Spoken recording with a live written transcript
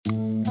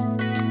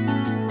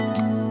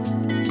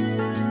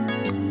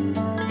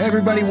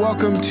Everybody,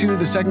 welcome to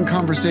the second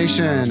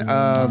conversation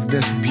of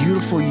this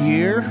beautiful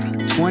year,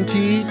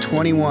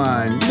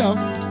 2021.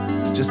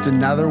 Just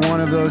another one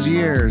of those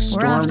years.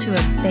 We're off to a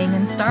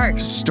banging start.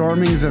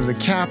 Stormings of the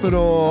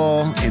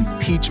Capitol,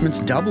 impeachments,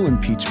 double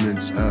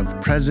impeachments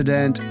of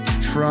President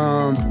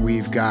Trump.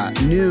 We've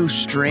got new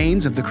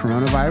strains of the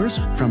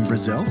coronavirus from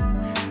Brazil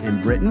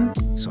and Britain,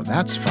 so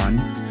that's fun.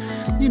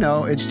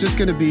 It's just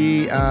going to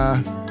be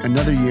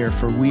another year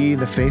for we,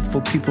 the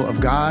faithful people of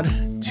God,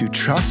 to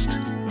trust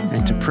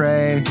and to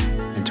pray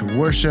and to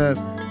worship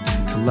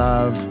and to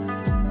love.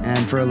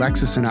 And for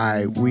Alexis and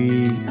I,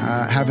 we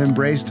have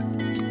embraced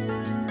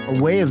a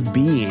way of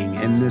being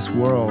in this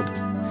world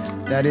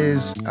that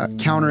is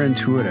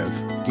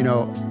counterintuitive.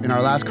 In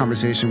our last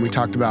conversation, we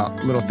talked about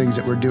little things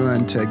that we're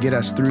doing to get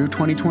us through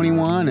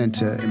 2021 and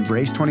to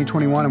embrace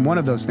 2021. And one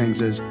of those things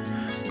is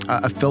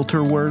a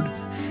filter word.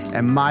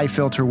 And my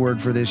filter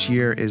word for this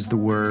year is the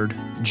word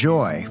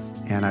joy.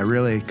 And I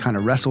really kind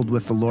of wrestled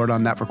with the Lord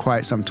on that for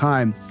quite some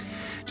time,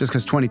 just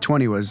because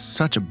 2020 was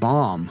such a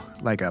bomb,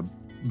 like a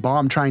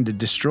bomb trying to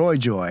destroy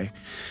joy.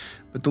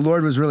 But the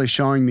Lord was really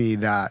showing me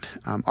that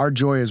our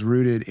joy is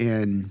rooted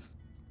in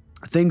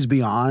things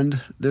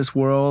beyond this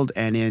world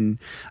and in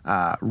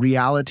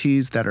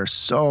realities that are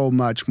so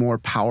much more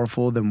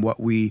powerful than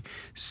what we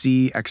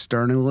see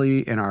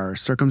externally in our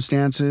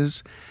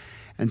circumstances.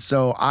 And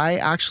so I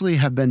actually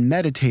have been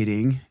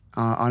meditating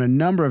on a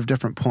number of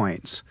different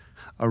points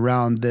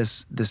around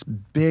this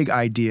big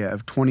idea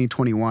of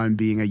 2021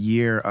 being a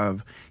year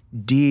of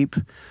deep,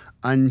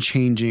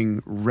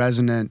 unchanging,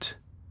 resonant,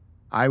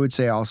 I would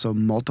say also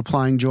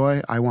multiplying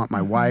joy. I want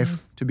my wife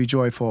to be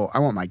joyful. I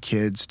want my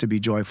kids to be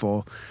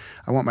joyful.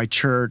 I want my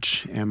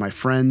church and my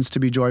friends to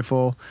be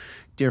joyful.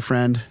 Dear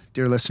friend,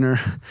 dear listener,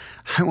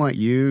 I want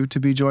you to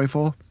be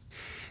joyful.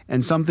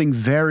 And something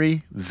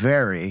very,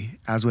 very,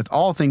 as with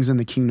all things in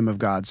the kingdom of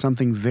God,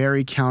 something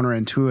very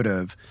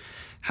counterintuitive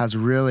has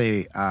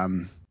really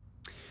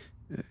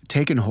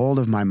taken hold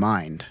of my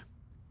mind.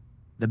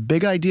 The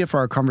big idea for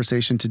our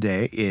conversation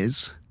today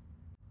is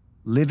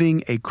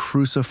living a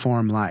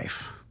cruciform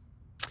life.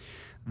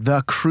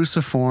 The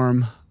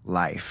cruciform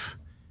life.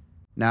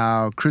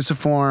 Now,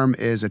 cruciform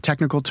is a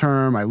technical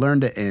term. I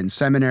learned it in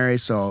seminary,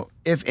 so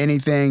if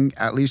anything,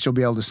 at least you'll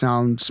be able to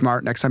sound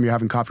smart next time you're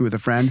having coffee with a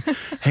friend.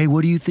 Hey,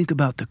 what do you think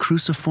about the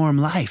cruciform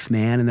life,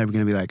 man? And they're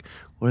going to be like,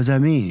 what does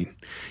that mean?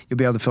 You'll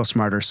be able to feel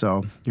smarter,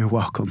 so you're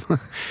welcome.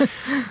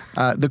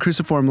 The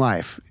cruciform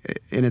life,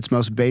 in its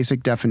most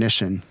basic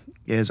definition,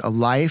 is a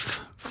life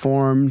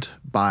formed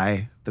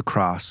by the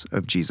cross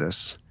of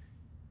Jesus.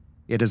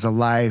 It is a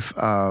life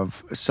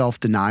of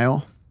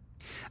self-denial.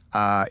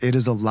 It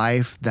is a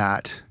life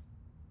that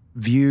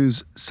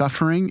views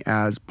suffering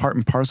as part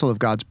and parcel of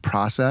God's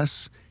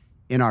process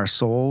in our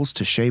souls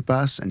to shape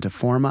us and to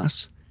form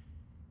us.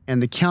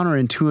 And the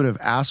counterintuitive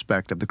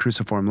aspect of the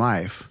cruciform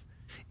life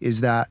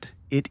is that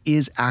it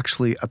is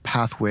actually a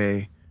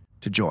pathway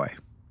to joy.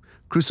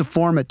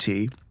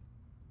 Cruciformity,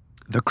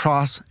 the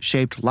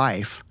cross-shaped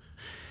life,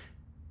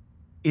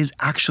 is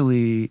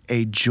actually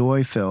a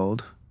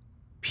joy-filled,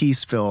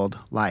 peace-filled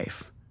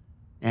life.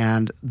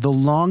 And the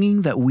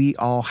longing that we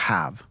all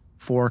have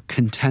for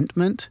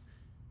contentment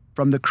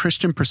from the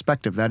Christian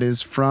perspective, that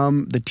is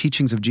from the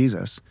teachings of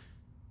Jesus,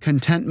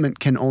 contentment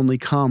can only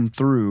come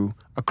through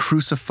a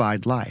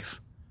crucified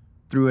life,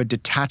 through a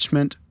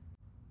detachment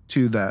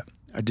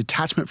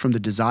from the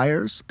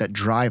desires that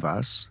drive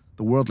us,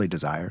 the worldly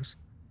desires,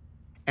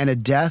 and a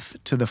death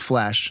to the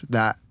flesh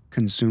that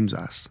consumes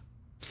us.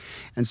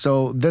 And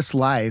so this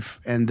life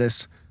and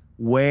this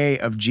way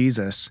of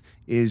Jesus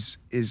is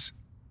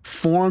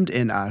formed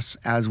in us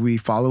as we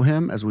follow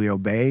him, as we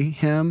obey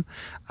him,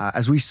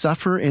 as we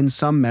suffer in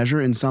some measure,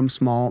 in some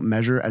small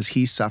measure as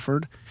he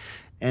suffered,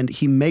 and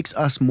he makes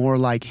us more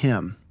like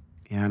him.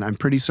 And I'm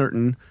pretty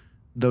certain,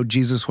 though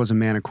Jesus was a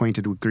man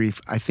acquainted with grief,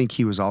 I think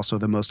he was also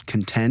the most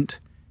content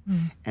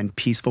and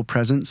peaceful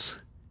presence.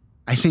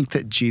 I think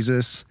that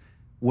Jesus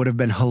would have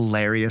been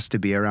hilarious to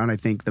be around. I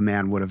think the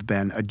man would have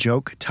been a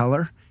joke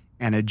teller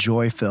and a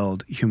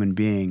joy-filled human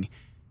being.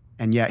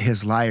 And yet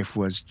his life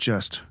was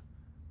just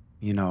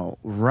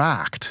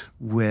racked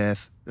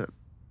with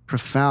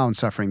profound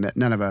suffering that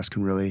none of us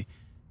can really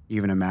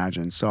even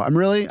imagine. So I'm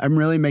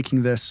really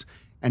making this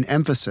an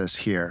emphasis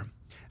here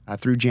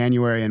through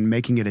January and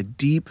making it a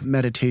deep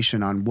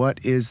meditation on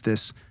what is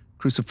this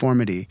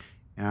cruciformity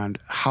and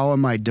how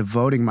am I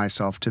devoting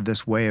myself to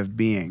this way of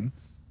being.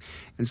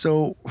 And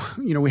so,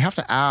 we have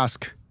to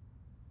ask,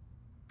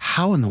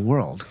 how in the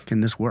world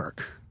can this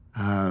work?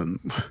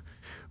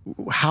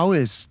 How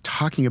is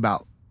talking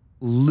about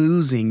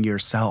losing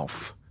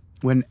yourself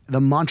when the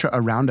mantra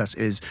around us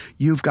is,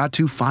 you've got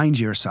to find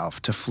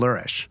yourself to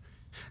flourish?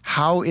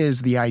 How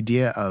is the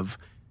idea of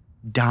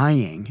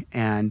dying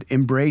and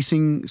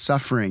embracing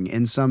suffering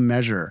in some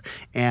measure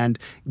and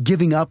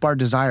giving up our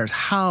desires,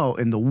 how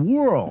in the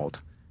world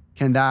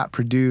can that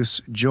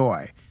produce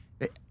joy?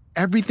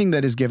 Everything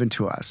that is given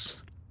to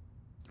us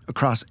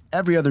across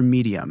every other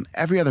medium,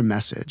 every other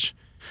message,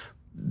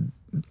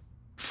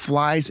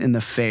 flies in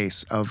the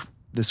face of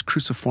this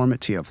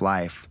cruciformity of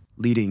life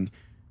leading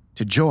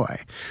to joy.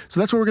 So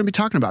that's what we're going to be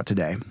talking about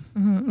today.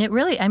 Mm-hmm. It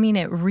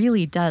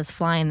really does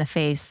fly in the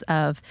face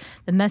of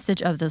the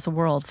message of this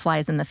world,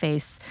 flies in the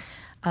face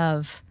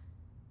of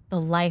the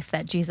life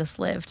that Jesus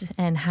lived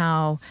and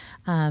how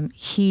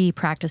he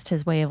practiced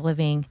his way of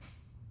living.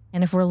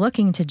 And if we're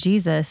looking to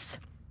Jesus,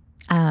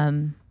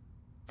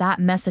 that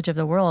message of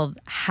the world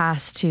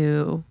has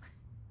to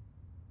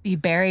be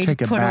buried,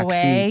 put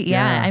away.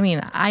 Yeah. I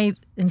mean,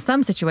 in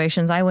some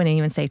situations, I wouldn't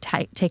even say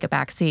take a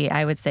back seat.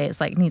 I would say it's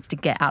like needs to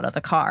get out of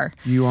the car.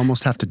 You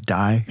almost have to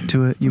die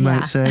to it, you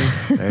might say.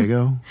 There you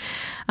go.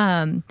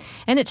 And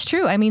it's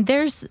true. I mean,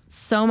 there's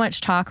so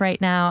much talk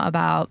right now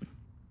about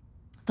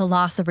the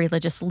loss of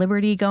religious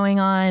liberty going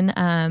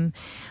on.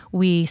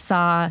 We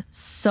saw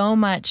so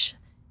much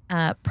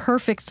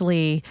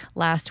perfectly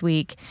last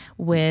week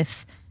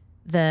with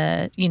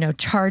the,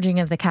 charging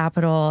of the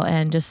Capitol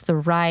and just the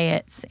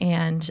riots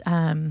and,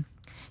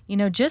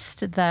 just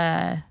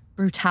the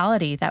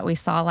brutality that we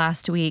saw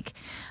last week.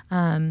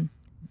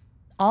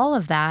 All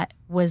of that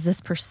was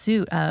this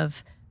pursuit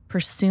of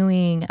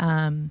pursuing,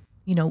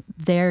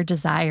 their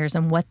desires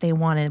and what they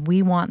wanted.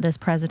 We want this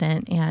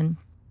president,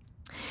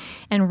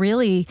 and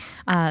really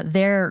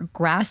their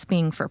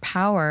grasping for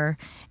power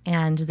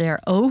and their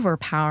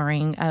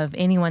overpowering of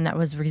anyone that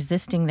was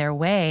resisting their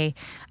way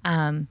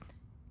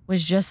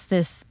was just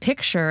this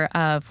picture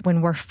of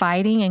when we're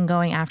fighting and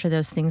going after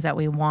those things that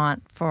we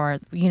want for,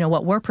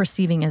 what we're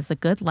perceiving as the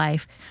good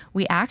life,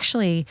 we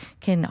actually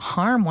can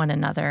harm one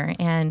another.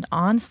 And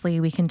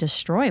honestly, we can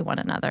destroy one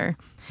another.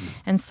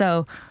 And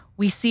so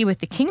we see with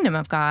the kingdom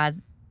of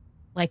God,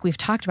 like we've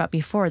talked about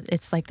before,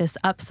 it's like this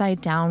upside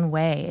down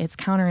way. It's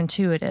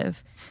counterintuitive.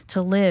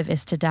 To live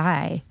is to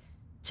die.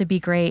 To be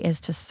great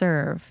is to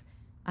serve.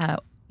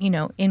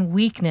 In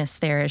weakness,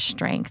 there is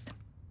strength.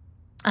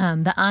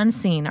 The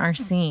unseen are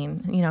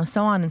seen,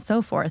 so on and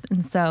so forth.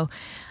 And so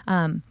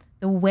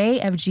the way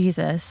of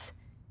Jesus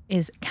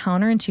is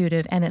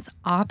counterintuitive, and it's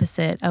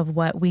opposite of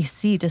what we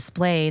see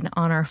displayed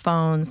on our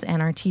phones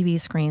and our TV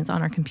screens,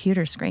 on our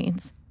computer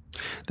screens.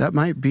 That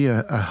might be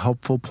a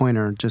helpful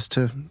pointer just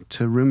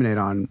to ruminate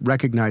on,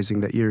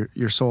 recognizing that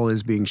your soul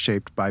is being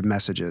shaped by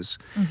messages,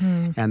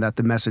 and that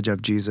the message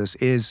of Jesus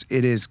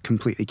is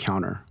completely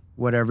counter.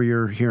 Whatever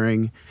you're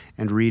hearing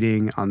and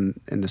reading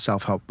in the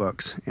self-help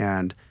books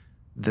and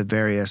the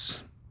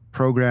various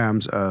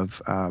programs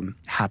of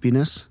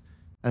happiness,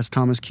 as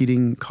Thomas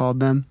Keating called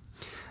them,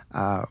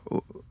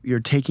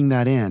 you're taking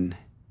that in,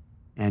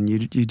 and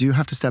you do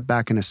have to step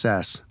back and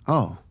assess,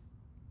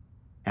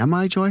 am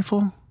I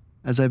joyful?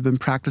 As I've been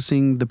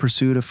practicing the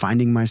pursuit of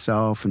finding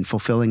myself and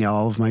fulfilling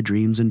all of my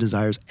dreams and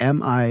desires,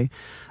 am I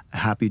a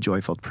happy,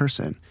 joyful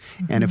person?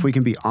 And if we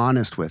can be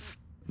honest with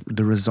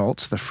the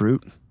results, the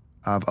fruit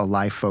of a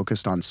life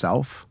focused on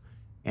self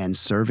and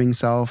serving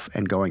self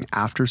and going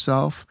after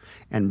self,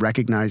 and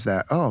recognize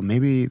that,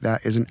 maybe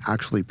that isn't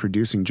actually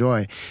producing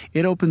joy,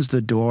 it opens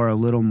the door a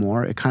little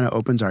more. It kind of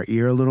opens our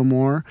ear a little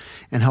more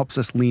and helps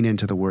us lean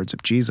into the words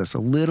of Jesus a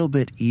little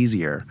bit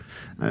easier.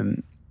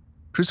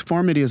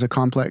 Cruciformity is a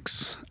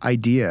complex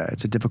idea.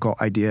 It's a difficult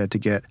idea to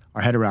get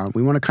our head around.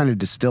 We want to kind of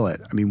distill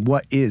it. I mean,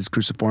 what is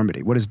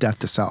cruciformity? What is death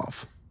to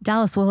self?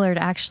 Dallas Willard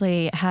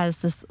actually has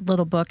this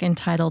little book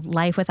entitled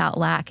Life Without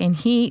Lack, and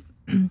he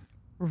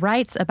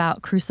writes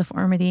about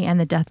cruciformity and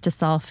the death to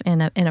self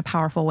in a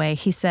powerful way.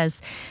 He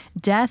says,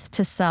 death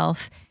to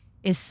self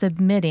is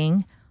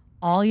submitting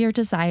all your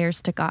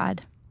desires to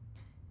God.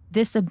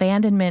 This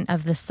abandonment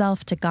of the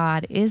self to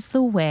God is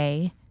the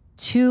way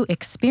to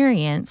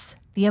experience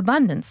the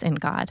abundance in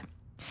God.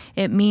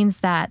 It means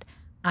that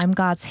I'm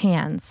God's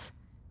hands.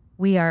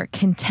 We are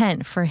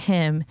content for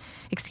him.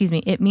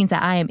 It means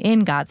that I am in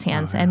God's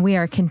hands, and we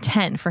are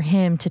content for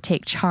him to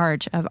take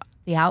charge of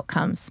the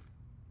outcomes.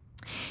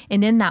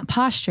 And in that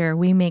posture,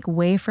 we make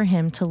way for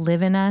him to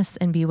live in us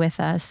and be with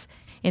us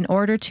in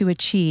order to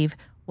achieve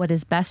what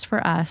is best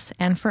for us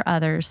and for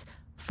others,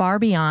 far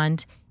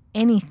beyond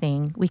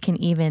anything we can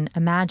even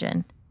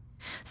imagine.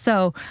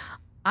 So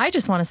I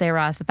just want to say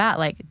right off the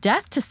bat,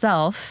 death to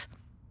self,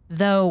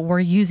 though we're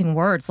using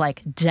words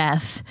like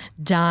death,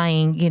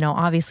 dying,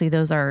 obviously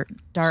those are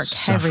dark,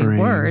 heavy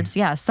words.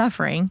 Yeah,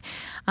 suffering.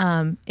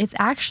 It's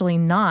actually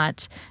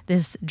not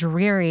this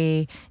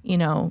dreary,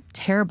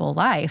 terrible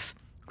life.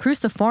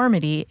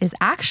 Cruciformity is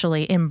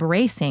actually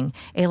embracing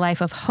a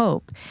life of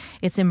hope.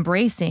 It's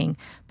embracing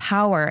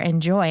power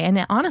and joy. And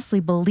it honestly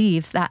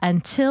believes that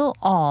until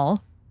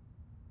all,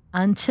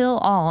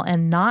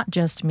 and not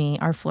just me,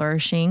 are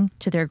flourishing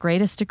to their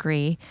greatest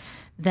degree,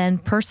 then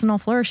personal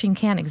flourishing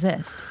can't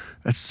exist.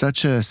 That's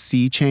such a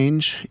sea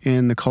change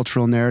in the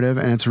cultural narrative,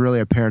 and it's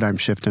really a paradigm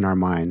shift in our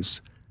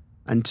minds.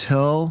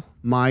 Until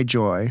my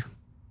joy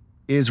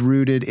is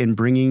rooted in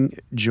bringing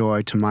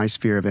joy to my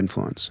sphere of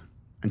influence,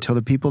 until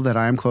the people that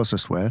I am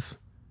closest with,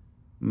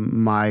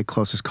 my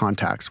closest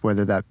contacts,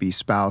 whether that be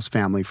spouse,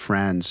 family,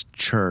 friends,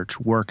 church,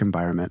 work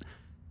environment,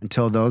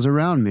 until those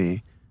around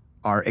me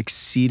are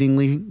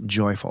exceedingly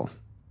joyful,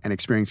 and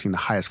experiencing the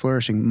highest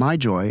flourishing, my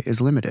joy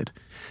is limited.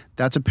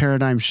 That's a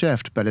paradigm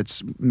shift, but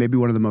it's maybe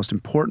one of the most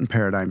important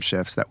paradigm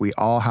shifts that we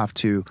all have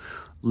to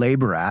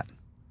labor at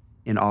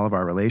in all of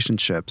our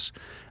relationships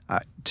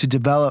to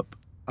develop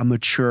a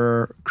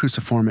mature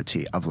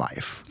cruciformity of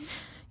life.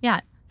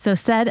 Yeah. So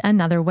said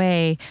another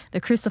way, the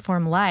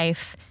cruciform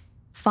life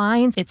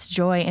finds its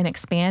joy in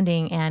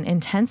expanding and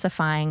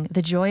intensifying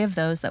the joy of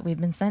those that we've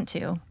been sent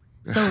to.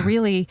 So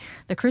really,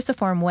 the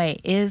cruciform way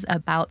is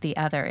about the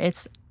other.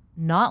 It's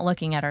not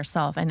looking at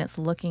ourselves, and it's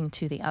looking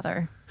to the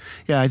other.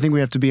 Yeah, I think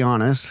we have to be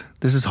honest.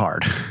 This is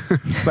hard.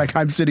 Like,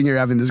 I'm sitting here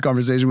having this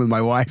conversation with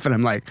my wife, and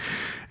I'm like,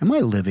 am I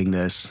living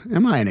this?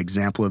 Am I an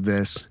example of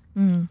this?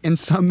 In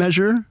some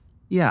measure,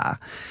 yeah.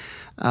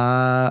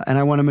 And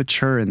I want to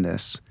mature in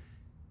this.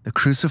 The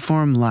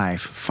cruciform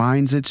life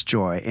finds its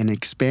joy in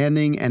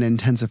expanding and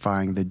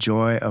intensifying the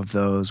joy of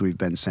those we've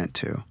been sent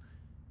to.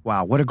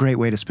 Wow, what a great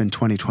way to spend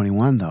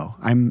 2021, though.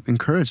 I'm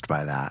encouraged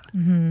by that.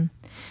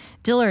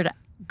 Dillard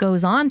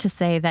goes on to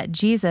say that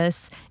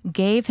Jesus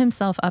gave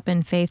himself up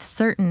in faith,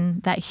 certain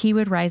that he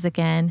would rise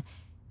again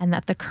and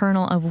that the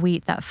kernel of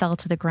wheat that fell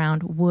to the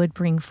ground would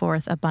bring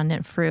forth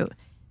abundant fruit.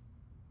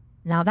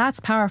 Now that's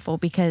powerful,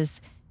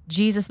 because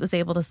Jesus was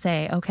able to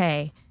say,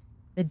 okay,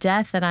 the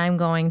death that I'm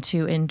going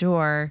to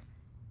endure,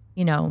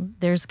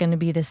 there's going to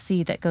be this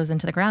seed that goes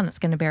into the ground that's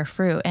going to bear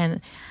fruit.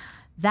 And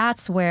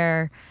that's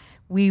where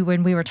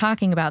when we were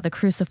talking about the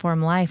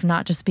cruciform life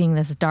not just being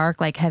this dark,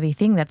 heavy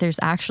thing, that there's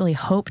actually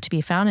hope to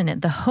be found in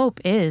it. The hope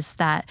is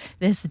that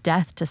this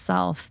death to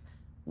self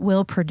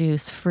will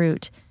produce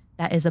fruit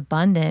that is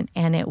abundant,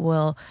 and it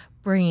will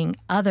bring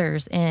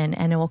others in,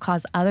 and it will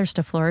cause others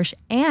to flourish,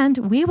 and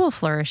we will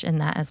flourish in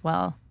that as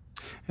well.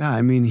 Yeah,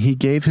 I mean, he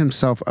gave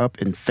himself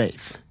up in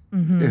faith,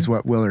 is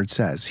what Willard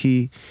says.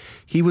 He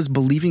was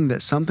believing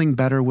that something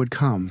better would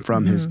come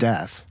from his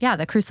death. Yeah,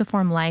 the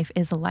cruciform life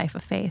is a life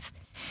of faith.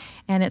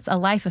 And it's a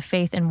life of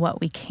faith in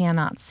what we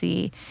cannot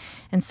see.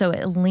 And so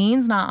it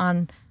leans not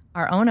on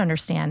our own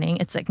understanding.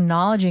 It's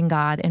acknowledging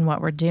God in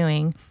what we're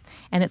doing,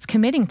 and it's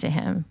committing to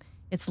him.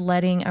 It's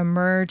letting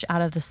emerge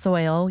out of the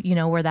soil,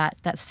 where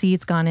that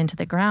seed's gone into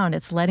the ground.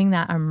 It's letting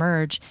that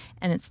emerge,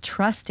 and it's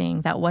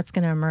trusting that what's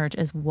going to emerge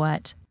is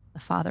what the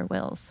Father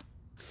wills.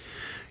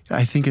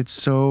 I think it's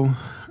so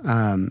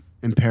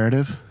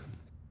imperative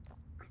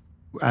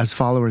as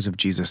followers of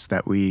Jesus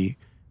that we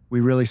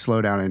really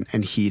slow down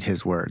and heed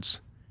his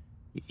words.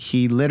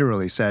 He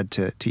literally said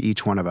to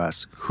each one of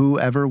us,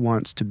 whoever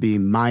wants to be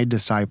my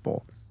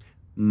disciple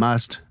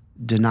must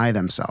deny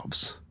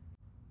themselves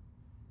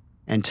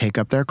and take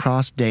up their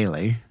cross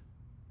daily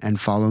and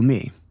follow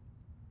me.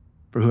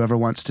 For whoever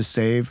wants to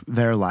save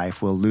their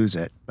life will lose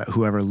it, but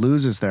whoever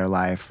loses their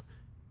life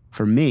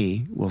for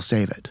me will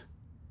save it.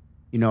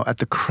 At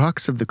the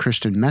crux of the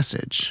Christian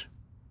message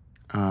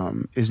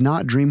is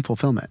not dream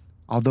fulfillment,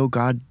 although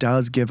God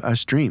does give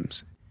us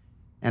dreams.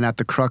 And at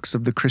the crux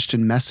of the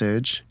Christian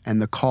message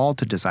and the call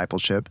to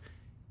discipleship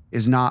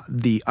is not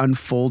the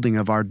unfolding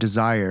of our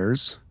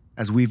desires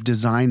as we've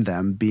designed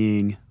them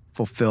being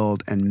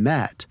fulfilled and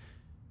met.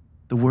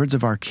 The words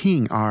of our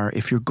King are,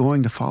 if you're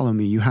going to follow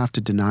me, you have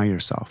to deny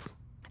yourself.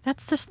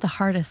 That's just the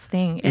hardest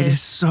thing. It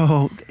is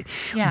so,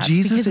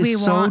 Jesus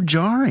is so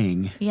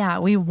jarring. Yeah,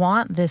 we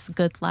want this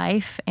good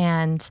life.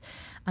 And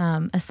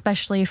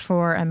especially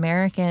for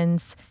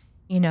Americans,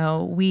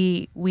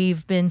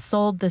 we've been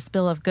sold this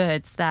bill of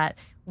goods that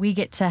we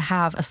get to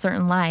have a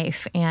certain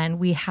life, and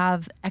we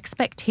have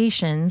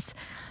expectations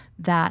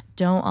that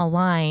don't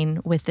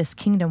align with this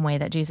kingdom way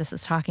that Jesus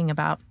is talking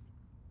about.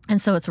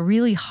 And so it's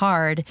really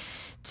hard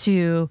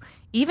to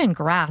even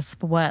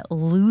grasp what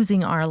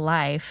losing our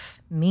life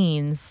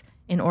means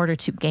in order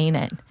to gain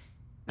it.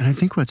 And I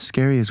think what's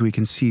scary is we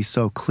can see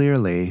so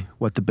clearly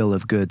what the bill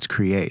of goods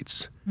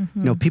creates.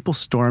 People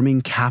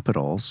storming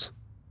capitals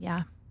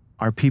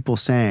are people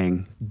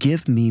saying,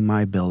 give me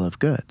my bill of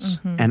goods,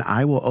 and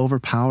I will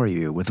overpower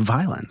you with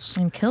violence.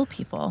 And kill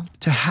people.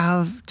 To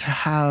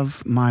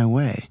have my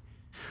way.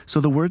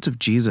 So the words of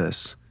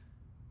Jesus,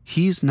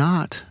 he's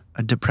not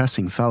a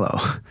depressing fellow.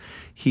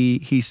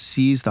 He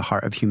sees the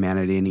heart of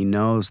humanity, and he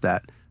knows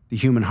that the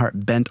human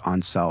heart bent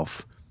on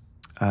self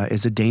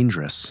is a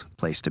dangerous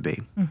place to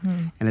be.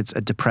 And it's a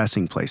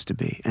depressing place to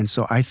be. And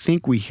so I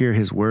think we hear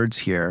his words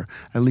here,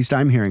 at least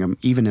I'm hearing them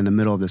even in the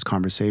middle of this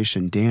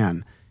conversation.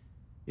 Dan,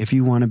 if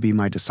you want to be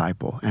my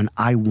disciple, and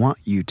I want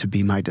you to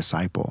be my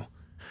disciple,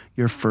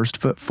 your first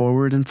foot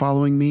forward in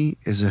following me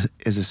is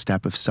a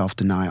step of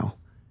self-denial.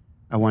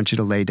 I want you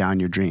to lay down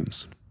your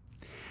dreams.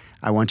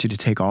 I want you to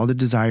take all the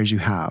desires you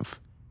have.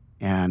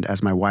 And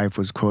as my wife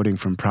was quoting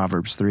from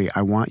Proverbs 3,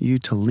 I want you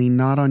to lean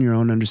not on your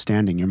own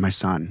understanding. You're my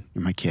son.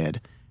 You're my kid.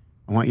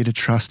 I want you to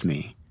trust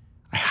me.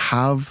 I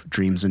have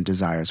dreams and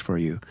desires for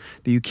you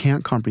that you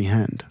can't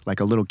comprehend,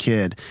 like a little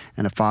kid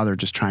and a father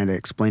just trying to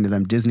explain to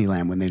them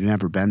Disneyland when they've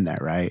never been there,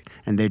 right?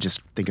 And they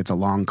just think it's a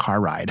long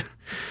car ride.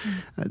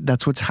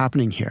 That's what's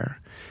happening here.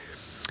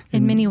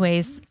 In many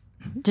ways,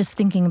 just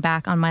thinking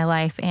back on my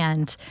life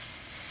and,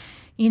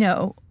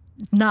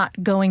 not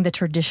going the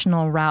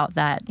traditional route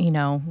that,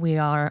 we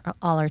all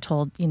are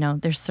told,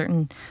 there's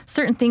certain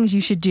things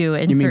you should do.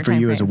 You mean for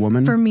you as a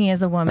woman? For me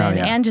as a woman. Oh,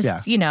 yeah. And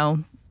just,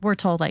 we're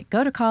told like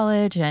go to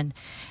college and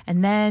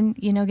then,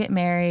 get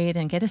married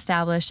and get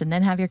established and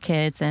then have your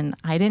kids. And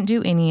I didn't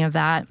do any of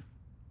that.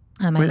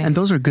 And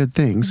those are good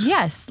things.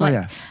 Yes.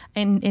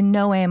 In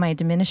no way am I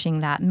diminishing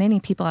that. Many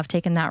people have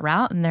taken that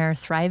route and they're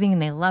thriving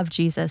and they love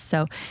Jesus.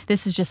 So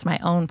this is just my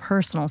own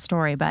personal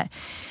story. But,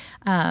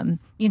 I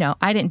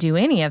didn't do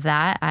any of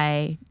that.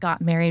 I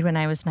got married when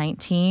I was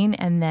 19,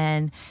 and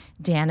then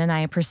Dan and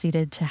I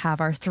proceeded to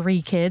have our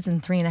 3 kids in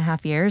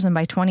 3.5 years. And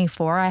by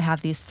 24, I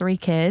have these 3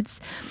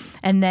 kids.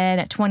 And then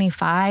at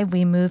 25,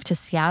 we moved to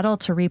Seattle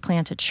to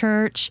replant a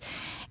church.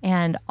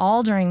 And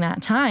all during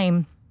that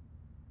time,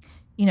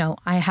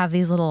 I have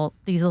these little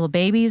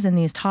babies and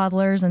these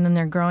toddlers, and then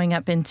they're growing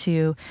up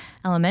into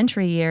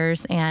elementary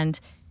years. And,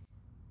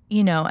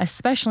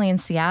 especially in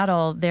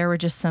Seattle, there were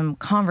just some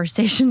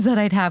conversations that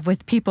I'd have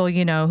with people,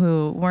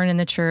 who weren't in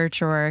the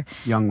church or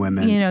young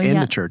women in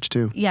the church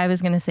too. Yeah, I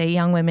was going to say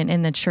young women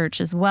in the church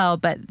as well.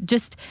 But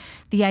just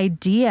the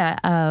idea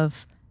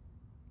of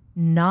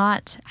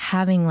not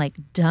having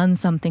done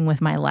something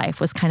with my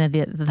life was kind of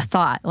the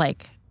thought,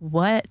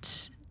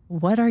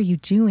 what are you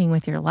doing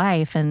with your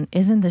life? And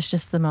isn't this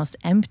just the most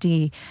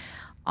empty,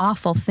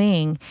 awful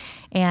thing?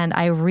 And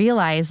I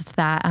realized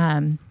that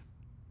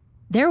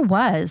there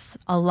was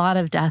a lot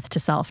of death to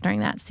self during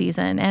that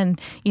season. And,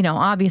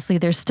 obviously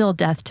there's still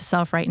death to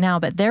self right now,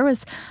 but there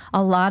was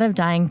a lot of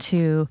dying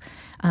to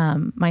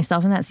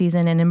myself in that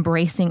season and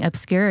embracing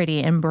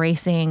obscurity,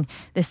 embracing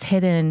this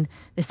hidden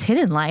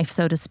life,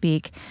 so to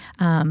speak.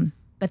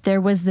 But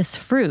there was this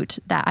fruit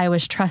that I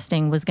was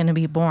trusting was going to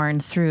be born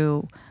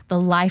through the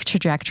life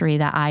trajectory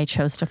that I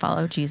chose to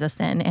follow Jesus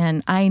in.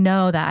 And I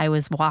know that I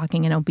was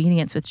walking in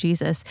obedience with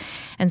Jesus.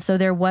 And so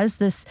there was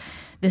this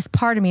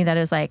part of me that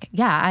was like,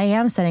 yeah, I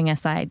am setting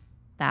aside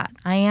that.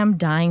 I am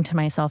dying to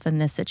myself in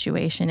this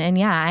situation. And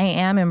yeah, I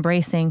am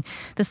embracing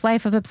this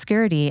life of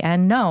obscurity.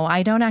 And no,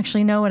 I don't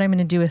actually know what I'm going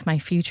to do with my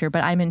future,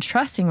 but I'm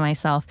entrusting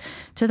myself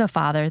to the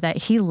Father that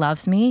He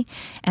loves me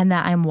and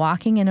that I'm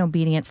walking in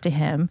obedience to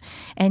Him.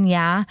 And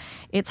yeah,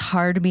 it's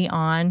hard to be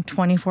on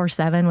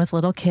 24/7 with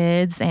little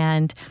kids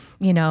and,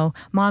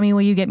 Mommy,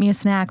 will you get me a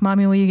snack?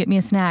 Mommy, will you get me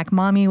a snack?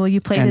 Mommy, will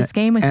you play this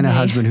game with me? And a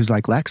husband who's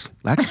like, Lex,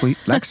 Lex.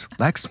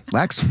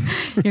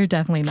 You're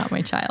definitely not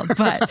my child.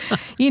 But,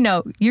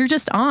 you're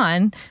just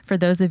on, for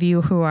those of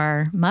you who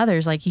are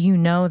mothers,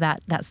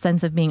 that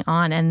sense of being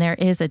on, and there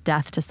is a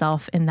death to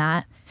self in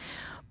that.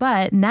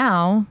 But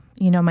now,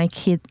 my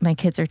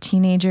kids are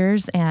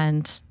teenagers,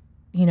 and,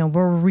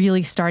 we're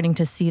really starting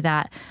to see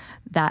that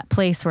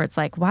place where it's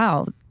like,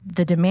 wow,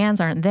 the demands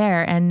aren't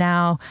there. And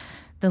now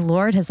the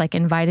Lord has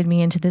invited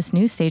me into this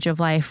new stage of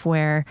life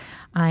where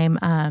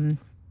I'm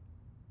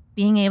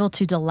being able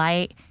to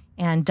delight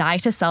and die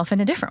to self in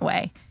a different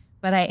way.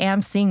 But I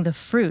am seeing the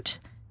fruit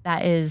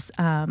that is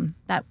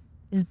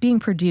being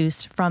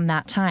produced from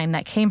that time,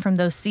 that came from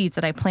those seeds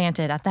that I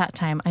planted at that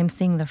time. I'm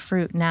seeing the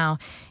fruit now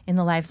in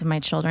the lives of my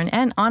children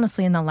and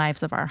honestly in the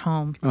lives of our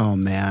home. Oh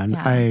man.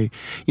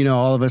 Yeah.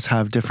 All of us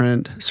have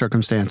different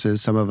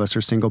circumstances. Some of us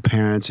are single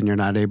parents and you're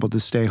not able to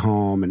stay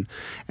home. And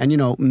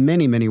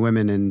many, many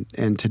women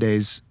in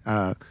today's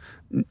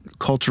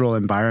cultural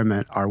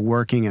environment are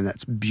working, and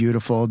that's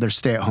beautiful. They're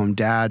stay-at-home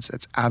dads.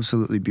 That's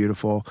absolutely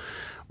beautiful.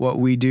 What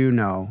we do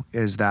know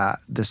is that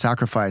the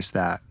sacrifice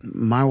that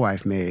my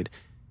wife made,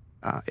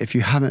 if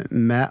you haven't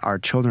met our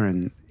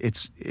children,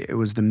 it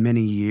was the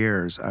many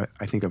years,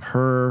 I think, of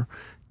her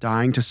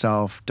dying to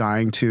self,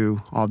 dying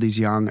to all these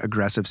young,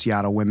 aggressive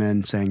Seattle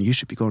women saying, you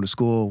should be going to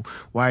school.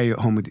 Why are you at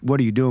home? What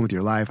are you doing with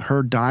your life?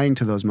 Her dying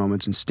to those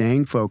moments and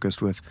staying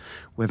focused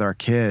with our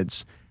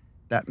kids.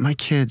 That my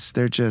kids,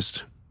 they're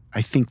just,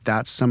 I think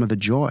that's some of the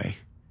joy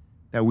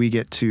that we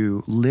get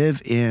to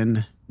live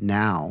in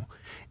now.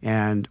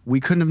 And we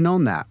couldn't have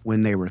known that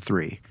when they were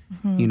 3.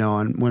 Mm-hmm.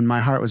 And when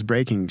my heart was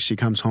breaking, she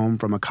comes home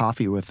from a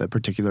coffee with a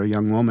particular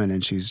young woman,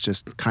 and she's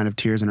just kind of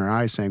tears in her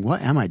eyes saying,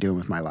 what am I doing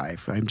with my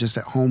life? I'm just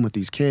at home with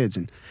these kids.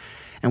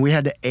 And we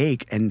had to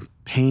ache and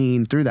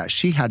pain through that.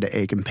 She had to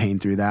ache and pain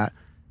through that.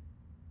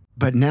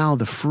 But now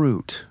the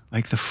fruit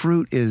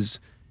is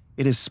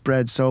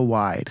spread so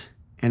wide,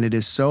 and it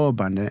is so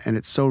abundant, and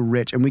it's so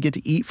rich, and we get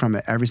to eat from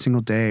it every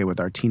single day with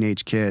our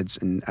teenage kids.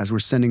 And as we're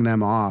sending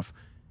them off,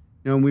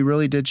 and we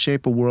really did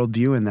shape a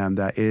worldview in them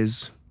that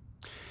is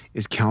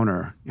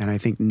counter and I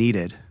think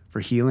needed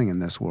for healing in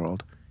this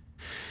world.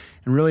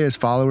 And really, as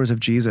followers of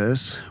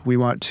Jesus, we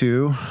want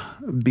to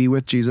be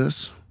with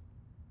Jesus,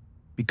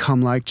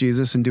 become like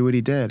Jesus, and do what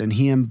He did. And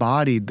He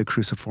embodied the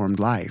cruciformed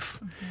life.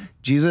 Mm-hmm.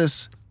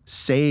 Jesus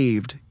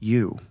saved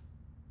you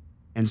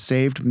and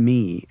saved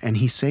me, and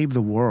He saved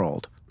the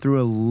world through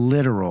a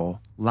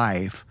literal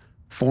life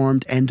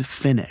formed and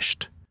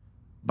finished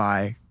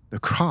by the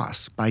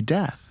cross, by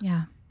death.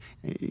 Yeah.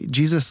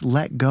 Jesus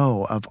let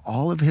go of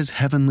all of His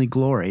heavenly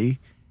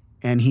glory,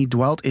 and He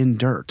dwelt in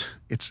dirt.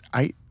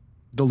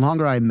 The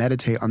longer I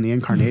meditate on the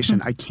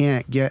incarnation, I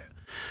can't get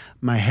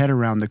my head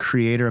around the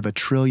creator of a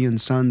trillion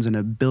suns and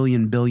a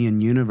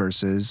billion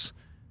universes,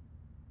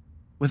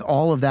 with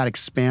all of that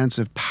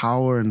expansive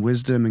power and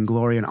wisdom and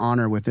glory and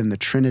honor within the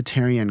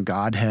Trinitarian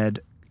Godhead,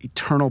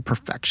 eternal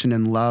perfection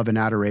and love and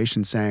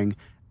adoration, saying,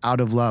 out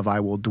of love I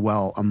will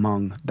dwell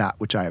among that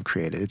which I have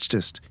created. It's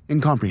just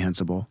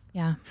incomprehensible.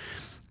 Yeah.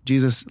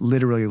 Jesus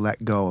literally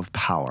let go of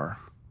power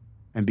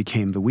and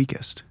became the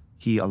weakest.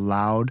 He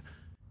allowed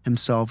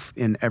himself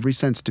in every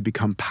sense to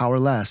become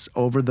powerless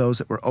over those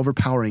that were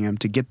overpowering him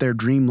to get their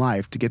dream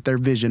life, to get their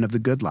vision of the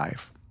good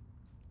life.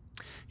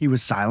 He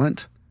was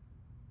silent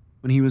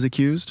when he was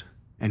accused,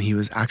 and he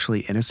was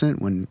actually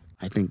innocent when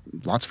I think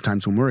lots of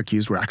times when we're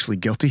accused, we're actually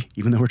guilty,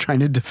 even though we're trying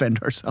to defend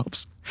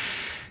ourselves.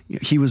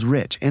 He was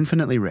rich,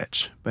 infinitely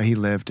rich, but he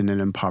lived in an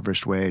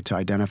impoverished way to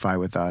identify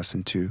with us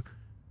and to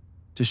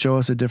show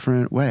us a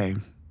different way.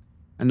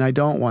 And I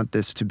don't want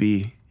this to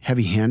be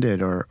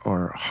heavy-handed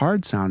or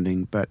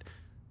hard-sounding, but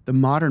the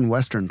modern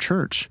Western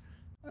church,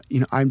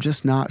 I'm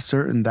just not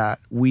certain that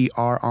we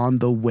are on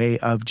the way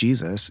of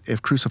Jesus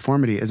if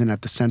cruciformity isn't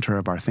at the center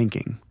of our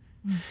thinking.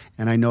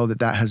 And I know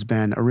that has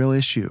been a real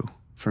issue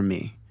for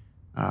me.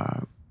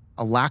 A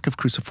lack of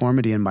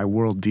cruciformity in my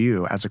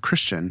worldview as a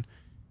Christian.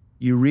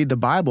 You read the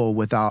Bible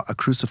without a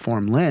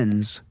cruciform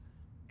lens,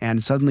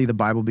 and suddenly the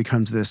Bible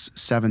becomes this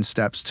 7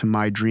 steps to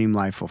my dream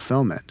life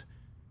fulfillment.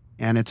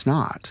 And it's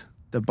not.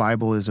 The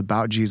Bible is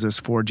about Jesus,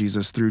 for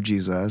Jesus, through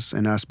Jesus,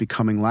 and us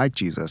becoming like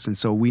Jesus. And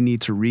so we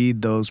need to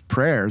read those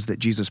prayers that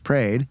Jesus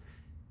prayed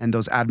and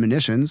those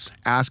admonitions,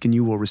 ask and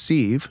you will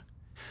receive,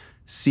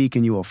 seek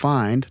and you will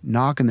find,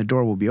 knock and the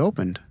door will be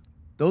opened.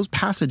 Those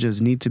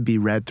passages need to be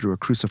read through a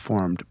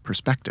cruciformed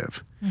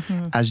perspective.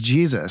 Mm-hmm. As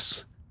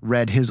Jesus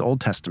read his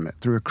Old Testament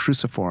through a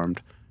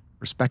cruciformed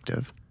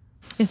perspective.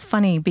 It's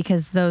funny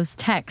because those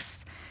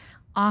texts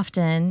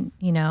often,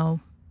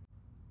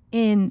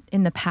 in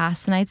the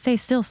past, and I'd say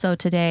still so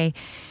today,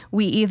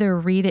 we either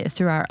read it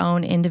through our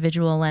own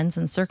individual lens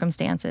and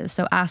circumstances.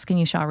 So ask and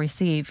you shall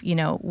receive.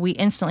 We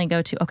instantly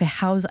go to, okay,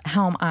 how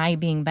am I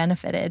being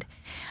benefited?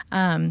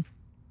 And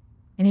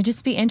it'd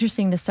just be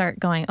interesting to start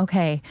going,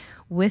 okay,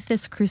 with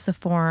this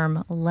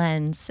cruciform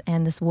lens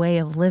and this way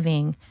of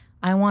living,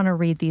 I want to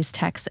read these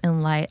texts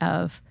in light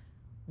of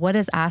what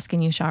is ask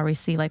and you shall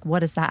receive? Like, what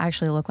does that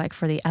actually look like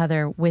for the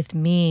other with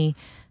me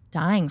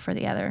dying for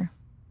the other?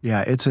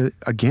 Yeah,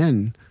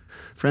 again,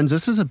 friends,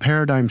 this is a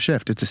paradigm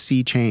shift. It's a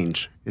sea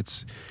change.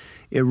 It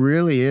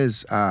really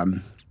is,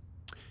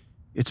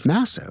 it's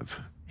massive.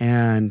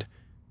 And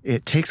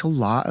it takes a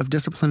lot of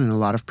discipline and a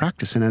lot of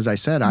practice. And as I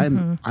said,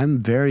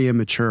 I'm very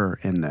immature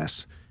in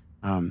this.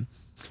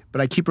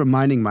 But I keep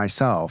reminding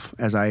myself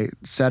as I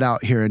set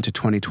out here into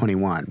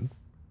 2021,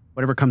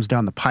 whatever comes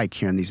down the pike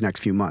here in these next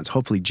few months,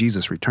 hopefully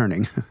Jesus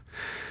returning.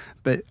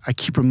 But I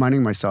keep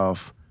reminding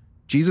myself,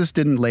 Jesus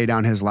didn't lay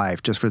down his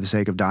life just for the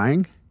sake of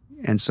dying.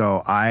 And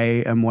so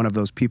I am one of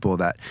those people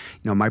that,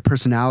 my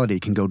personality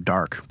can go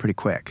dark pretty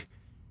quick.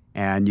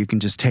 And you can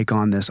just take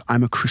on this,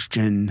 I'm a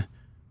Christian,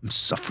 I'm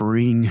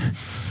suffering,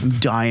 I'm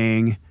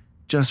dying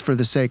just for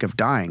the sake of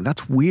dying.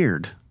 That's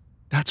weird.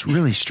 That's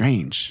really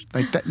strange.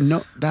 Like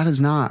that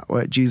is not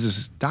what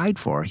Jesus died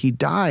for. He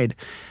died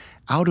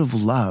out of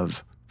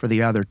love for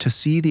the other, to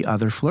see the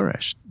other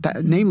flourish,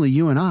 namely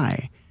you and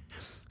I.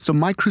 So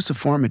my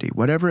cruciformity,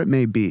 whatever it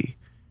may be,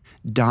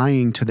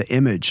 dying to the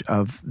image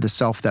of the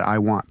self that I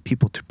want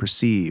people to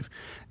perceive,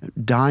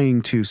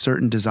 dying to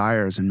certain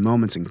desires and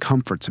moments and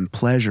comforts and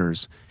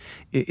pleasures,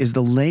 is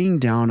the laying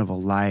down of a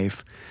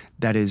life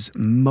that is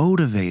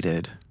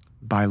motivated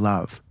by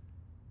love.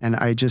 And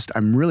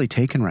I'm really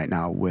taken right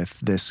now with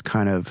this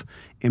kind of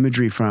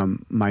imagery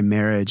from my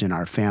marriage and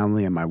our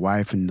family and my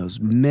wife and those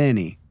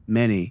many,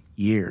 many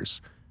years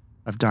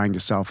of dying to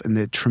self and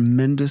the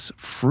tremendous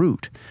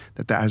fruit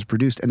that has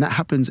produced. And that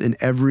happens in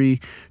every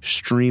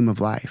stream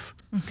of life.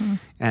 Mm-hmm.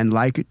 And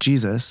like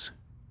Jesus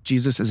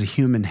as a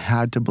human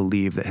had to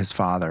believe that his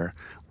Father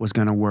was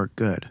going to work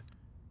good.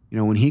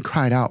 When he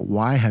cried out,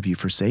 "Why have you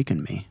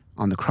forsaken me?"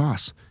 on the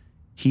cross,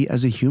 he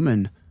as a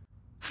human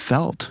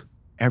felt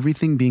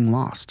everything being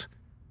lost.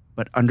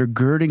 But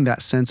undergirding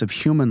that sense of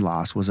human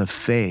loss was a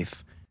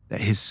faith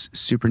that his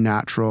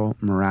supernatural,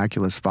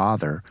 miraculous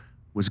Father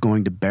was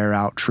going to bear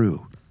out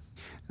true.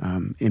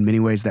 In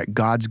many ways, that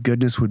God's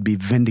goodness would be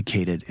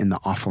vindicated in the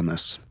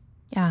awfulness.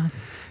 Yeah.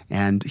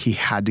 And he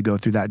had to go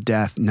through that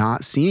death,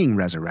 not seeing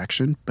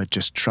resurrection, but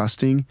just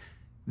trusting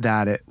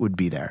that it would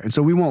be there. And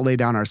so we won't lay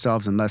down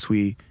ourselves unless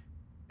we're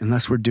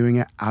doing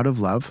it out of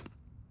love,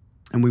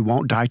 and we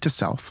won't die to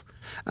self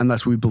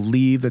unless we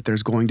believe that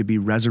there's going to be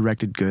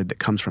resurrected good that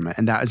comes from it.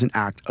 And that is an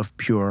act of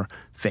pure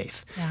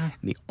faith. Yeah.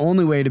 And the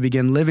only way to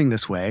begin living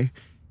this way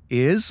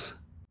is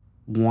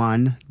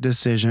one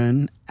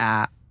decision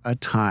at a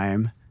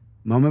time,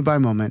 moment by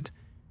moment,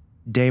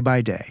 day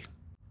by day.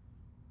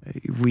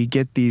 We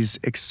get these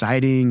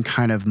exciting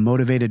kind of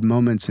motivated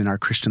moments in our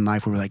Christian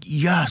life where we're like,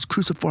 yes,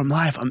 cruciform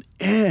life, I'm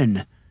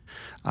in.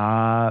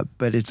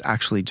 But it's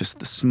actually just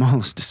the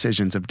smallest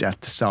decisions of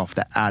death to self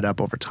that add up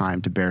over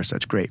time to bear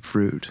such great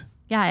fruit.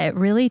 Yeah, it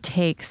really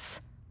takes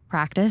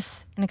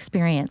practice and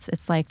experience.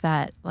 It's like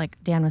that, like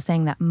Dan was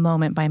saying, that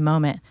moment by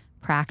moment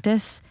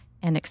practice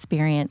and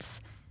experience.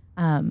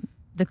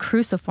 The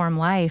cruciform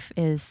life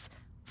is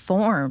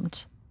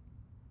formed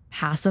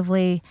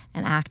passively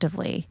and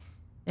actively.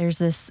 There's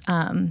this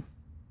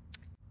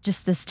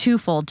just this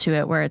twofold to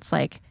it, where it's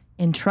like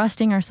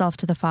entrusting ourselves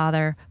to the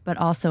Father, but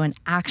also an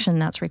action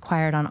that's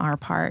required on our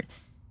part.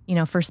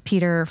 1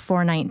 Peter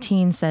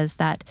 4:19 says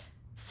that,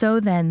 so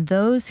then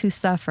those who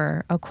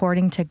suffer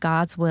according to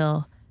God's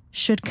will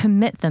should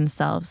commit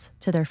themselves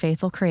to their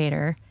faithful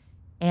Creator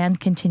and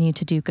continue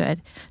to do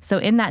good. So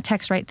in that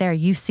text right there,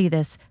 you see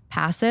this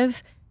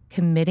passive,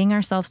 committing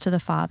ourselves to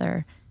the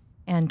Father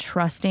and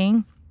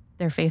trusting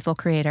their faithful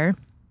Creator.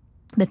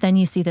 But then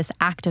you see this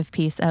active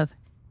piece of,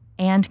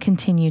 and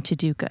continue to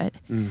do good.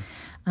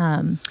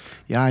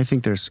 Yeah, I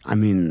think that's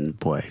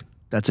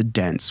a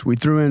dense. We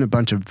threw in a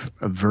bunch of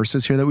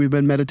verses here that we've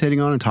been meditating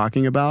on and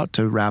talking about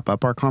to wrap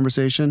up our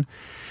conversation.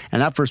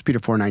 And that 1 Peter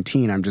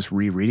 4:19, I'm just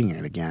rereading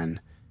it again.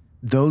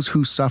 Those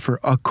who suffer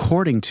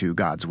according to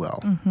God's will.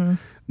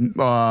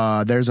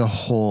 There's a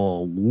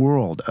whole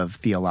world of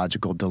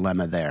theological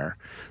dilemma there.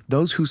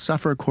 Those who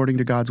suffer according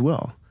to God's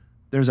will.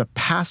 There's a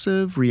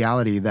passive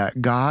reality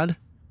that God,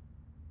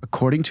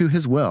 according to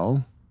his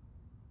will,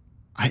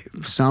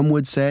 some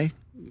would say,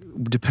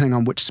 depending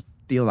on which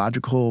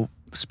theological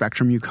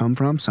spectrum you come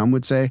from, some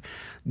would say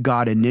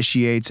God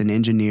initiates and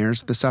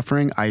engineers the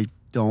suffering. I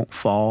don't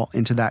fall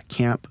into that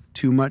camp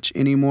too much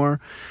anymore.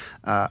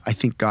 I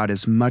think God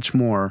is much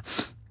more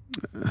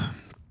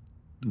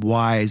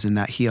wise in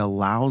that he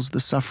allows the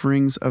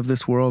sufferings of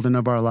this world and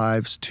of our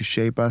lives to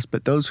shape us.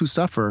 But those who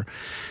suffer,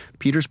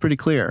 Peter's pretty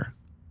clear,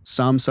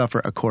 some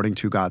suffer according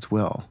to God's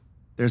will.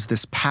 There's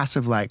this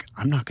passive, like,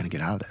 I'm not going to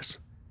get out of this.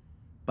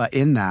 But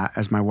in that,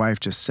 as my wife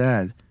just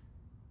said,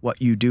 what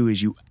you do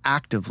is you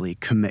actively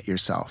commit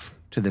yourself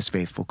to this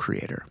faithful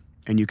Creator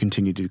and you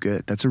continue to do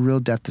good. That's a real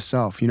death to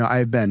self.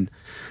 I've been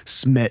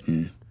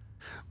smitten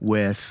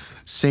with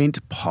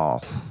St.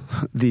 Paul,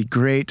 the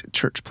great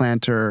church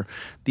planter,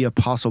 the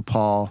Apostle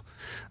Paul,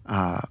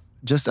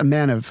 just a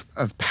man of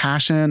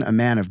passion, a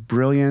man of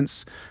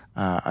brilliance,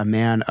 a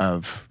man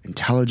of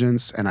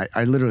intelligence. And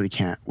I literally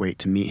can't wait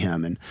to meet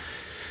him. And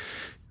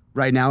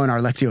right now in our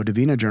Lectio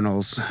Divina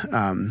journals,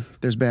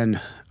 there's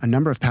been a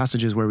number of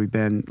passages where we've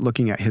been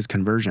looking at his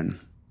conversion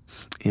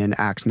in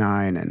Acts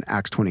 9 and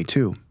Acts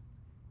 22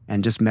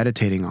 and just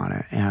meditating on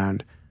it.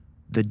 And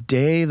the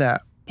day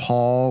that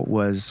Paul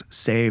was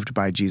saved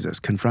by Jesus,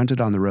 confronted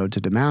on the road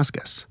to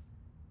Damascus,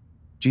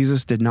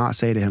 Jesus did not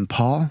say to him,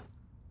 Paul,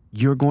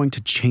 you're going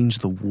to change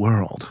the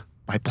world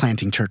by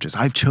planting churches.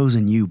 I've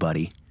chosen you,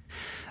 buddy.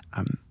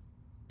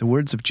 The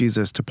words of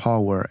Jesus to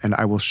Paul were, and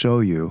I will show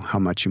you how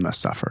much you must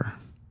suffer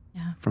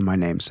for my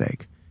name's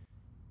sake.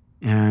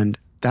 And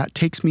that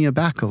takes me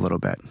aback a little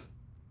bit.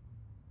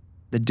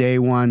 The day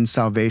one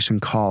salvation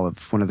call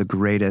of one of the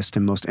greatest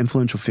and most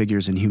influential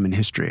figures in human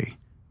history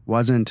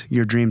wasn't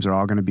your dreams are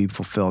all going to be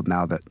fulfilled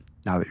now that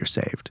you're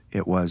saved.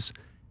 It was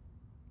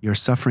your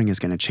suffering is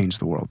going to change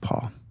the world,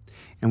 Paul.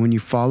 And when you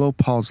follow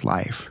Paul's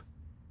life,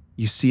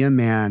 you see a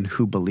man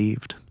who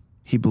believed.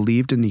 He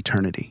believed in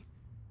eternity.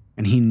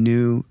 And he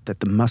knew that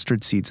the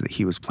mustard seeds that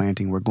he was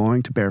planting were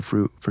going to bear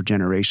fruit for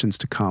generations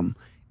to come.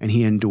 And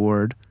he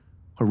endured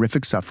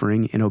horrific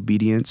suffering in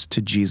obedience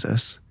to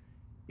Jesus,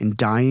 in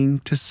dying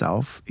to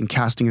self, in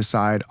casting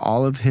aside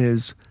all of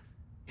his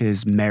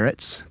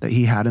merits that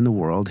he had in the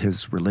world,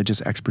 his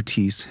religious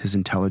expertise, his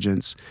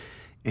intelligence,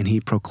 and he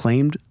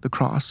proclaimed the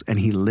cross and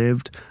he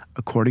lived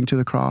according to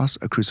the cross,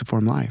 a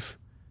cruciform life.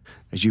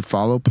 As you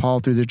follow Paul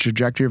through the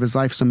trajectory of his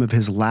life, some of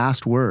his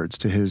last words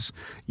to his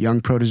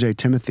young protege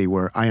Timothy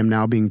were, I am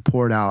now being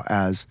poured out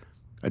as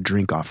a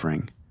drink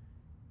offering.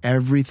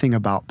 Everything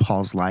about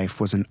Paul's life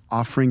was an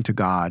offering to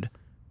God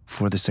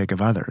for the sake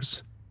of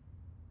others.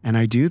 And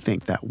I do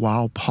think that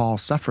while Paul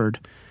suffered,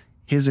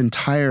 his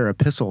entire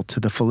epistle to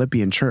the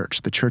Philippian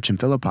church, the church in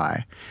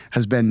Philippi,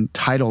 has been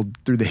titled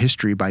through the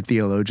history by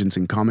theologians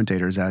and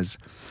commentators as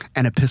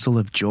an epistle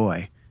of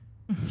joy.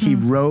 Mm-hmm. He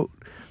wrote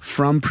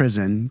from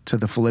prison to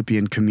the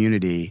Philippian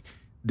community,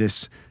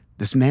 this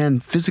man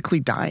physically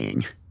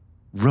dying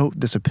wrote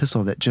this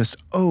epistle that just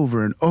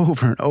over and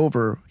over and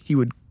over,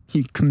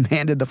 he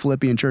commanded the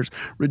Philippian church,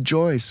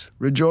 rejoice,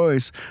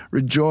 rejoice,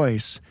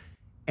 rejoice.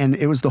 And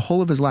it was the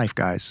whole of his life,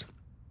 guys.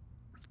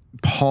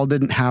 Paul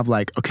didn't have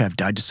like, okay, I've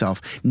died to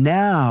self.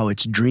 Now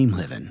it's dream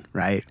living,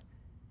 right?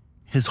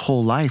 His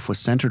whole life was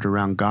centered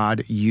around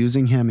God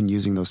using him and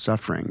using those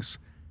sufferings.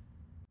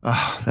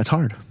 That's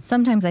hard.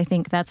 Sometimes I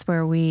think that's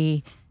where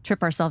we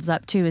trip ourselves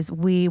up too, is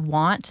we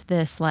want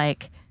this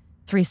like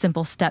 3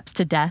 simple steps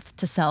to death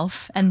to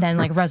self, and then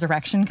like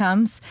resurrection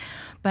comes.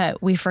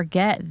 But we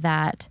forget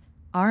that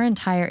our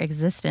entire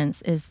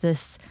existence is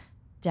this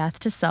death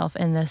to self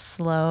in this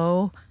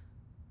slow,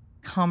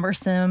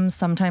 cumbersome,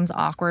 sometimes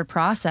awkward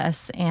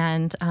process.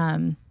 And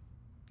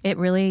it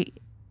really,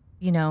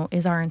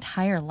 is our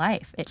entire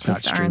life. It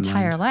takes our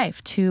entire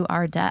life to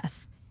our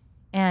death.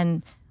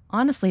 And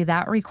honestly,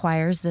 that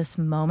requires this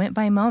moment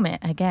by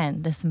moment,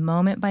 again, this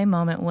moment by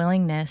moment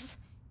willingness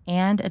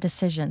and a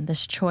decision,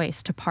 this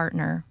choice to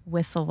partner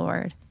with the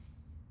Lord.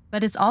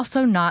 But it's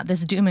also not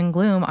this doom and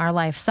gloom, our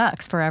life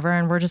sucks forever,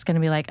 and we're just going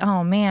to be like,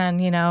 oh man,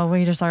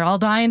 we just are all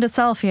dying to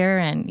self here.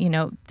 And,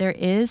 there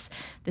is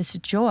this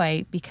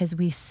joy because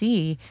we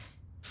see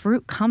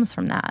fruit comes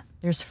from that.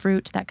 There's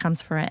fruit that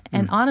comes from it.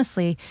 And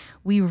honestly,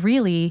 we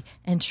really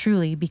and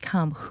truly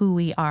become who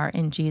we are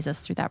in Jesus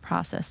through that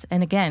process.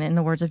 And again, in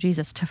the words of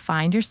Jesus, to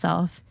find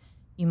yourself,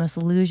 you must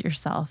lose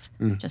yourself,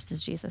 just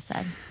as Jesus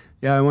said.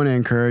 Yeah, I want to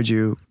encourage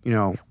you,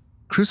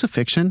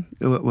 crucifixion,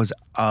 it was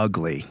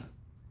ugly.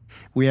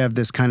 We have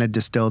this kind of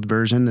distilled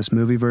version, this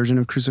movie version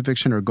of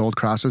crucifixion, or gold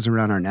crosses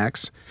around our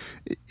necks.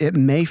 It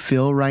may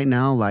feel right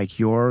now like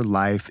your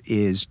life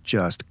is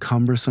just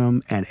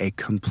cumbersome and a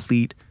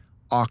complete,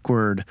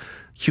 awkward,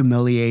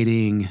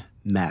 humiliating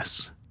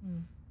mess.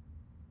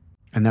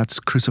 And that's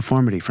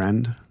cruciformity,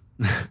 friend.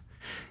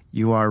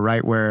 You are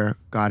right where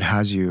God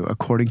has you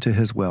according to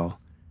his will.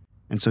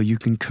 And so you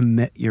can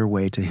commit your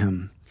way to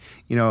him.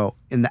 In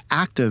the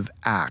active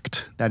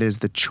act, that is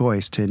the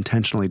choice to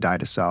intentionally die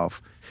to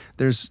self,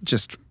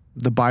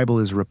 the Bible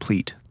is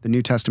replete. The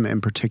New Testament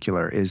in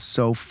particular is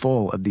so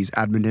full of these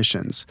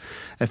admonitions.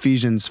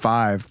 Ephesians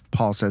 5,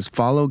 Paul says,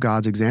 follow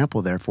God's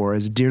example, therefore,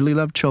 as dearly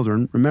loved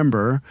children.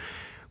 Remember,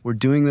 we're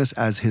doing this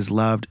as his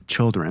loved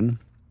children,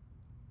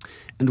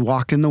 and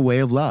walk in the way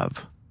of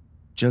love,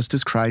 just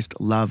as Christ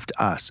loved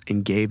us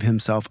and gave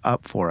himself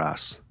up for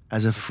us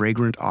as a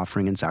fragrant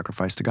offering and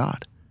sacrifice to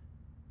God.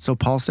 So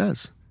Paul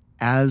says,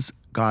 as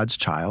God's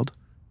child,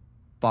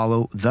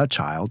 follow the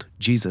child,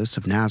 Jesus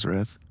of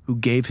Nazareth, who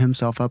gave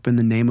himself up in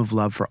the name of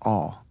love for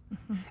all,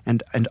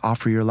 and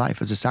offer your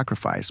life as a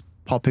sacrifice.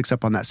 Paul picks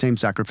up on that same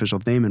sacrificial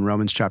theme in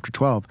Romans chapter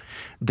 12.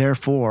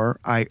 Therefore,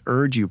 I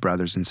urge you,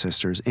 brothers and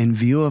sisters, in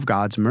view of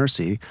God's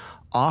mercy,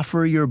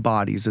 offer your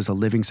bodies as a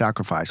living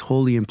sacrifice,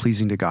 holy and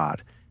pleasing to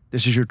God.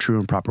 This is your true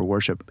and proper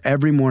worship.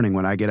 Every morning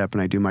when I get up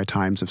and I do my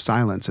times of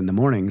silence in the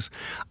mornings,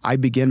 I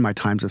begin my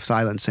times of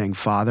silence saying,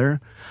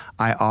 Father,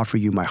 I offer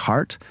you my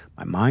heart,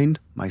 my mind,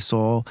 my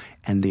soul,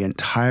 and the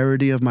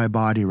entirety of my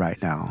body right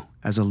now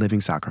as a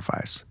living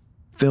sacrifice.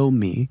 Fill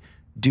me,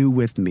 do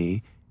with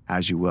me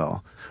as you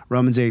will.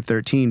 Romans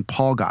 8:13,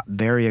 Paul got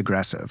very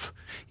aggressive.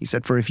 He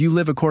said, for if you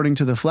live according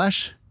to the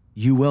flesh,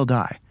 you will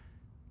die.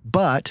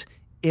 But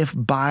if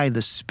by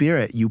the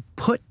Spirit you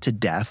put to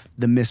death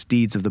the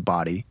misdeeds of the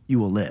body, you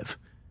will live.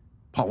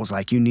 Paul was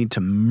like, you need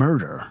to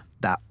murder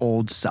that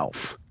old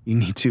self. You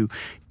need to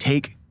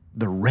take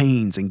the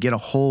reins and get a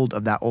hold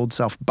of that old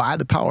self by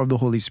the power of the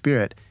Holy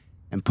Spirit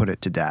and put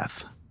it to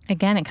death.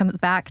 Again, it comes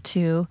back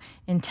to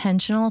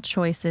intentional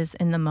choices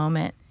in the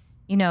moment.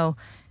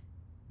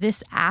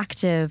 This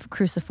active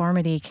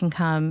cruciformity can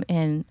come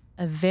in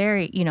a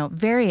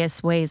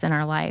various ways in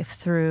our life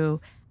through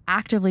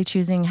actively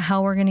choosing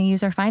how we're going to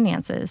use our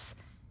finances,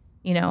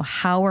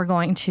 how we're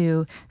going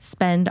to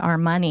spend our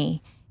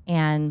money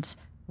and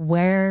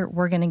where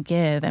we're going to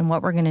give and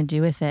what we're going to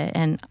do with it.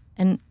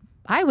 And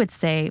I would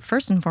say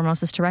first and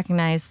foremost is to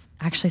recognize,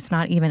 actually, it's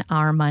not even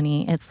our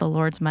money. It's the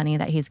Lord's money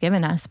that he's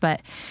given us.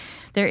 But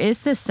there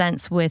is this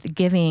sense with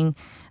giving,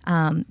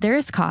 there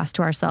is cost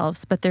to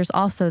ourselves, but there's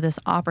also this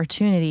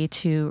opportunity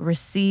to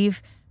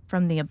receive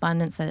from the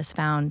abundance that is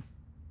found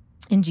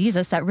in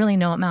Jesus that really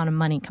no amount of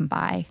money can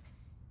buy.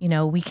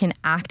 We can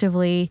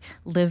actively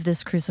live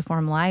this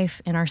cruciform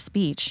life in our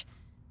speech.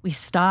 We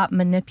stop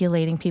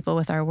manipulating people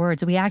with our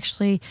words. We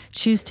actually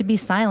choose to be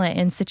silent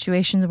in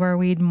situations where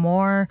we'd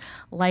more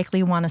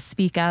likely want to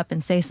speak up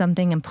and say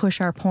something and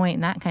push our point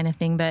and that kind of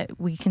thing. But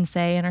we can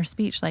say in our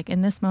speech, like,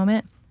 in this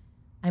moment,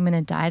 I'm going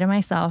to die to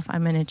myself.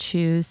 I'm going to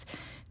choose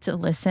to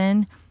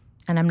listen,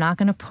 and I'm not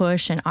going to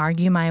push and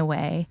argue my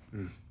way.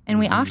 And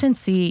we often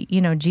see,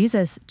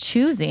 Jesus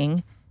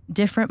choosing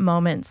different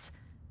moments,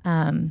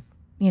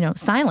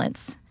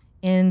 silence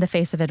in the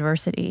face of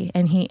adversity,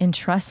 and he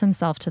entrusts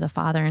himself to the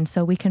Father. And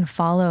so we can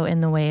follow in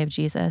the way of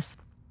Jesus.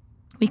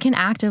 We can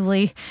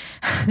actively,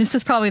 this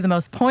is probably the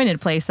most pointed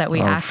place that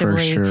we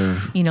actively,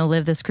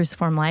 live this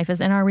cruciform life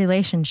is in our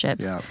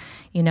relationships,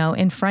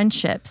 in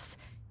friendships,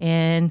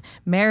 in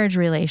marriage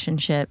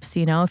relationships,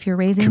 if you're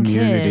raising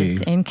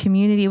kids, in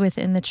community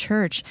within the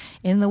church,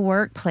 in the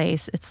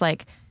workplace. It's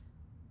like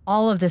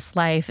all of this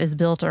life is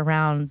built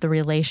around the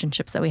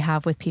relationships that we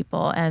have with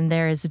people. And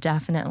there is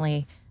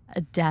definitely a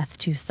death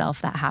to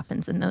self that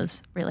happens in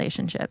those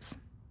relationships.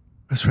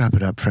 Let's wrap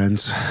it up,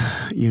 friends.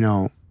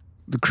 The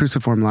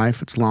cruciform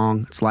life, it's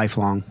long, it's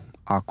lifelong,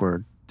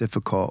 awkward,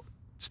 difficult.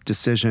 It's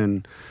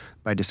decision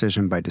by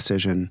decision by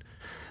decision.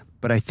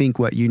 But I think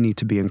what you need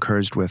to be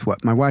encouraged with,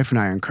 what my wife and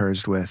I are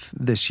encouraged with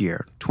this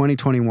year,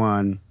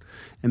 2021,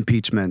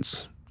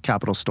 impeachments,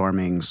 Capitol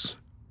stormings,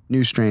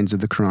 new strains of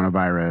the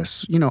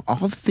coronavirus,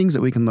 all the things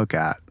that we can look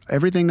at,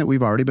 everything that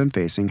we've already been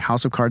facing,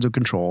 House of Cards of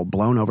control,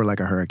 blown over like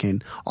a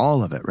hurricane,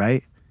 all of it,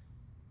 right?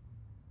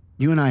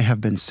 You and I have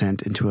been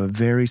sent into a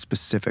very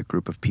specific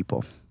group of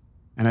people,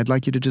 and I'd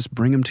like you to just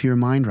bring them to your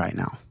mind right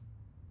now.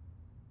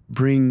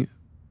 Bring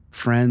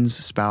friends,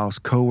 spouse,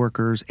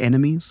 coworkers,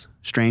 enemies,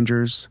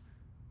 strangers,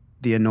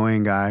 the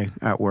annoying guy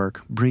at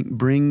work.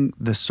 Bring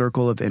the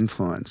circle of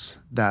influence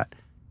that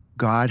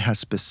God has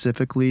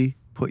specifically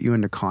put you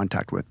into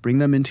contact with. Bring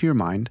them into your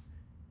mind,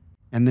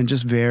 and then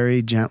just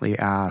very gently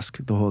ask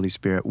the Holy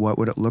Spirit, what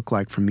would it look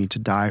like for me to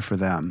die for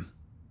them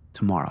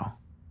tomorrow?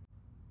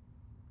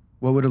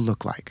 What would it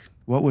look like?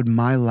 What would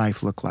my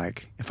life look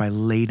like if I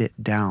laid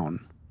it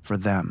down for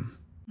them?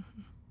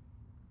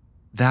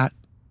 That,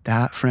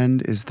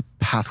 friend, is the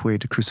pathway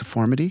to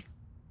cruciformity.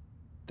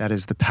 That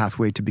is the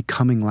pathway to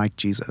becoming like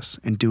Jesus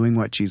and doing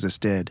what Jesus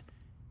did.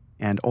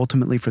 And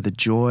ultimately, for the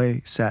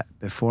joy set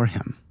before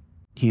him,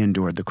 he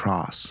endured the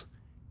cross.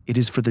 It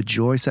is for the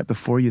joy set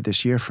before you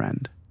this year,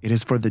 friend. It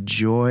is for the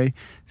joy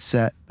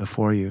set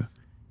before you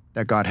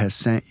that God has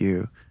sent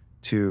you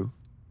to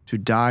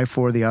die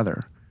for the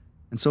other.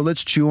 And so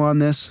let's chew on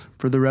this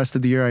for the rest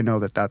of the year. I know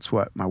that that's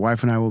what my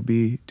wife and I will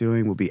be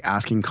doing. We'll be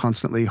asking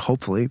constantly,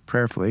 hopefully,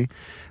 prayerfully,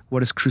 what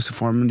does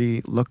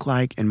cruciformity look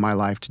like in my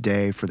life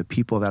today for the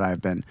people that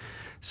I've been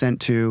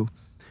sent to?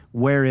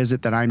 Where is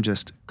it that I'm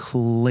just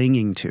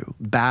clinging to,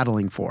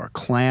 battling for,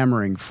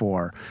 clamoring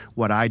for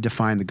what I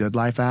define the good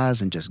life as,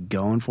 and just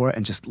going for it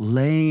and just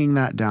laying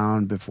that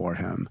down before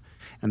him?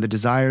 And the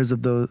desires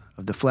of the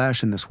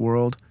flesh in this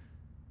world,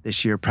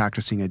 this year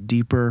practicing a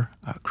deeper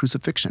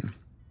crucifixion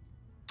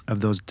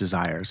of those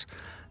desires,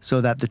 so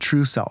that the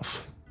true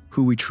self,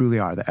 who we truly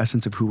are, the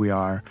essence of who we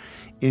are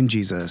in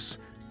Jesus,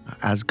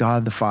 as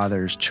God the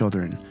Father's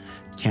children,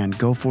 can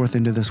go forth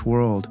into this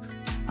world,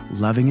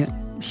 loving it,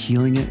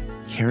 healing it,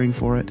 caring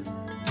for it,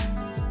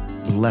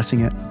 blessing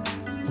it.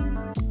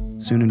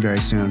 Soon and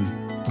very soon,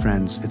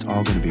 friends, it's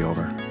all going to be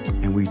over,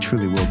 and we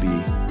truly will be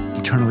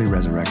eternally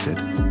resurrected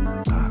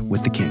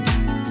with the King.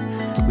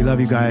 We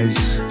love you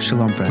guys.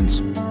 Shalom, friends.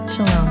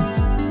 Shalom.